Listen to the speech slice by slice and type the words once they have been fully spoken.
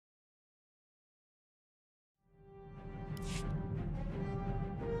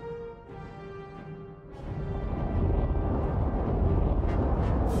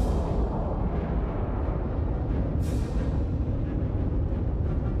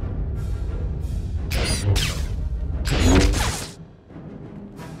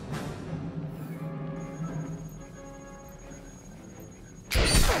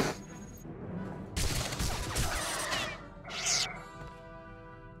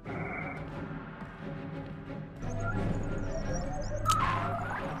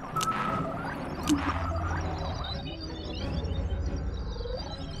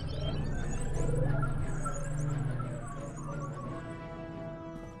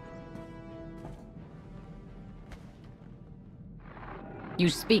You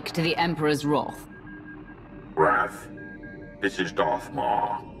speak to the Emperor's wrath. Wrath. This is Darth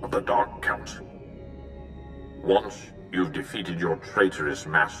Maul of the Dark Council. Once, you've defeated your traitorous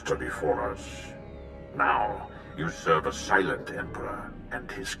master before us. Now, you serve a silent Emperor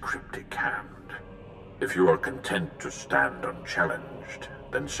and his cryptic hand. If you are content to stand unchallenged,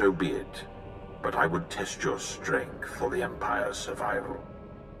 then so be it. But I would test your strength for the Empire's survival.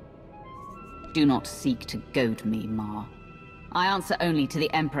 Do not seek to goad me, Ma. I answer only to the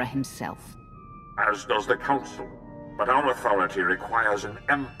Emperor himself. As does the Council. But our authority requires an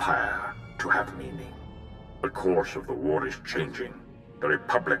empire to have meaning. The course of the war is changing. The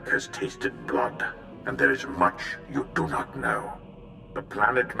Republic has tasted blood, and there is much you do not know. The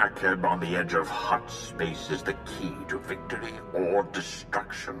planet Makeb on the edge of hot space is the key to victory or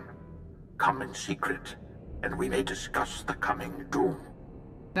destruction. Come in secret, and we may discuss the coming doom.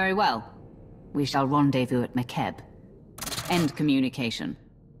 Very well. We shall rendezvous at Makeb. End communication.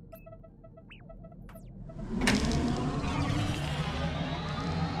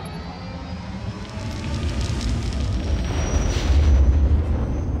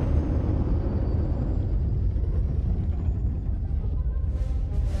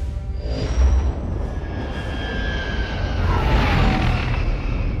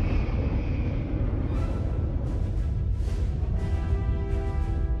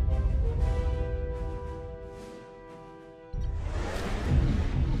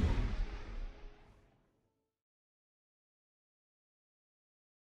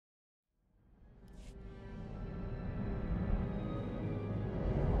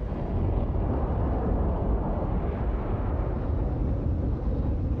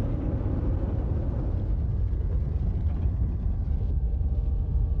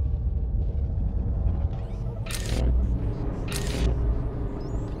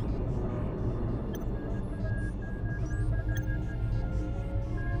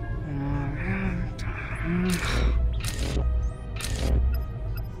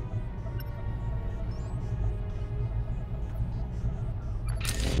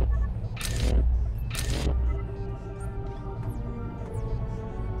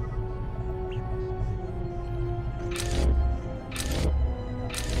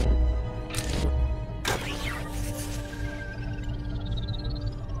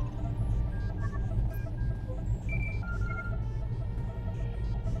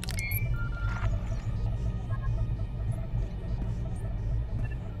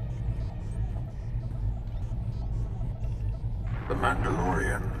 The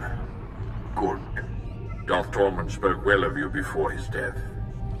Mandalorian. Good. Darth Tormund spoke well of you before his death.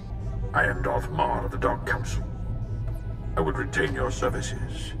 I am Darth Maul of the Dark Council. I would retain your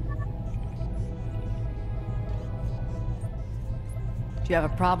services. Do you have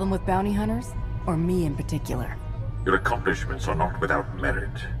a problem with bounty hunters? Or me in particular? Your accomplishments are not without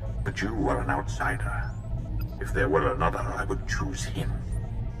merit, but you are an outsider. If there were another, I would choose him.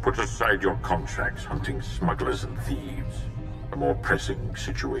 Put aside your contracts hunting smugglers and thieves. A more pressing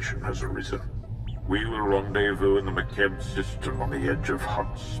situation has arisen. We will rendezvous in the Makeb system on the edge of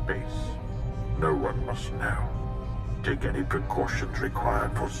hot space. No one must know. Take any precautions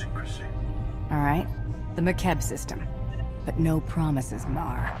required for secrecy. Alright. The Makeb system. But no promises,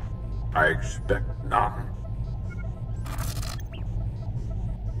 Mar. I expect none.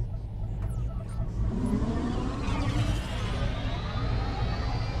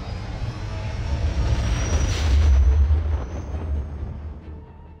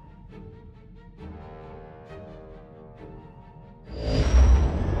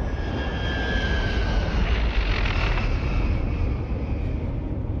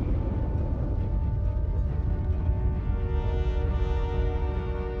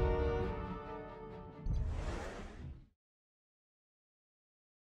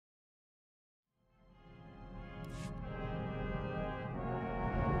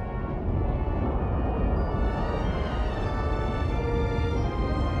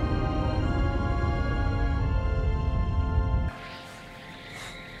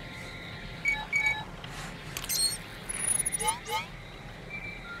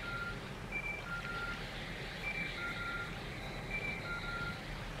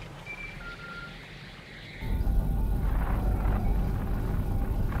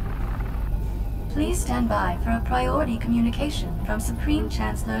 Please stand by for a priority communication from Supreme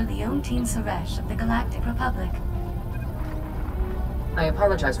Chancellor Leontine Suresh of the Galactic Republic. I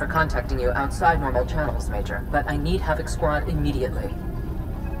apologize for contacting you outside normal channels, Major, but I need Havoc Squad immediately.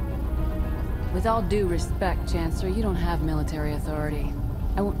 With all due respect, Chancellor, you don't have military authority.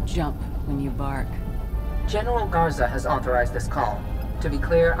 I won't jump when you bark. General Garza has authorized this call. To be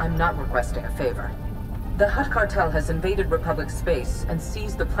clear, I'm not requesting a favor. The Hutt Cartel has invaded Republic space and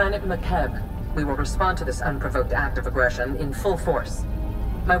seized the planet Makeb. We will respond to this unprovoked act of aggression in full force.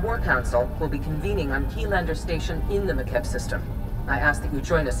 My War Council will be convening on Keylander Station in the Makeb system. I ask that you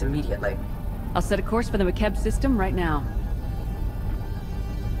join us immediately. I'll set a course for the Makeb system right now.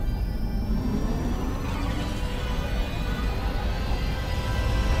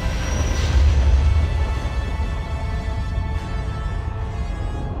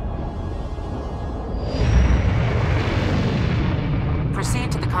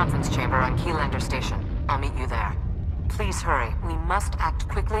 Proceed to the conference chamber on Keylander Station. I'll meet you there. Please hurry. We must act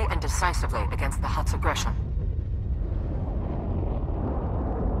quickly and decisively against the Hutt's aggression.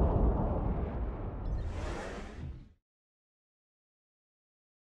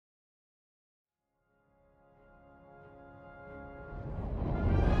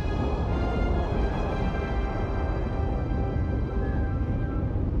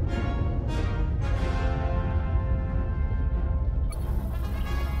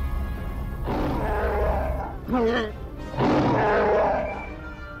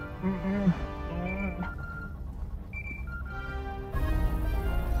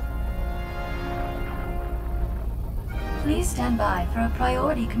 Please stand by for a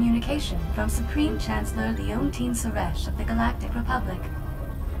priority communication from Supreme Chancellor Leontine Suresh of the Galactic Republic.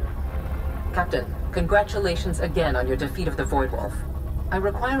 Captain, congratulations again on your defeat of the Void Wolf. I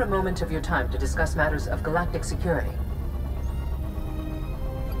require a moment of your time to discuss matters of galactic security.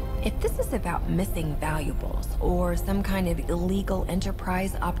 If this is about missing valuables, or some kind of illegal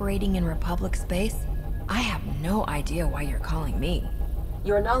enterprise operating in Republic space, I have no idea why you're calling me.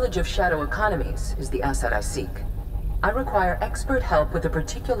 Your knowledge of shadow economies is the asset I seek. I require expert help with a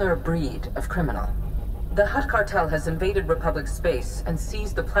particular breed of criminal. The Hutt Cartel has invaded Republic space and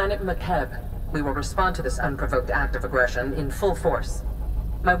seized the planet Makeb. We will respond to this unprovoked act of aggression in full force.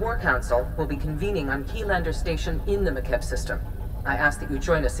 My War Council will be convening on Keylander Station in the Makeb system. I ask that you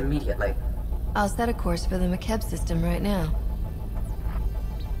join us immediately. I'll set a course for the Makeb system right now.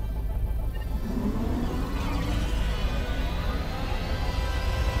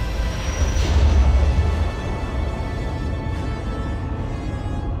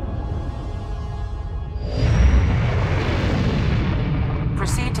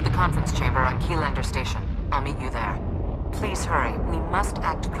 Proceed to the conference chamber on Keylander Station. I'll meet you there. Please hurry. We must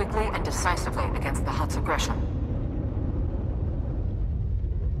act quickly and decisively against the Hutt's aggression.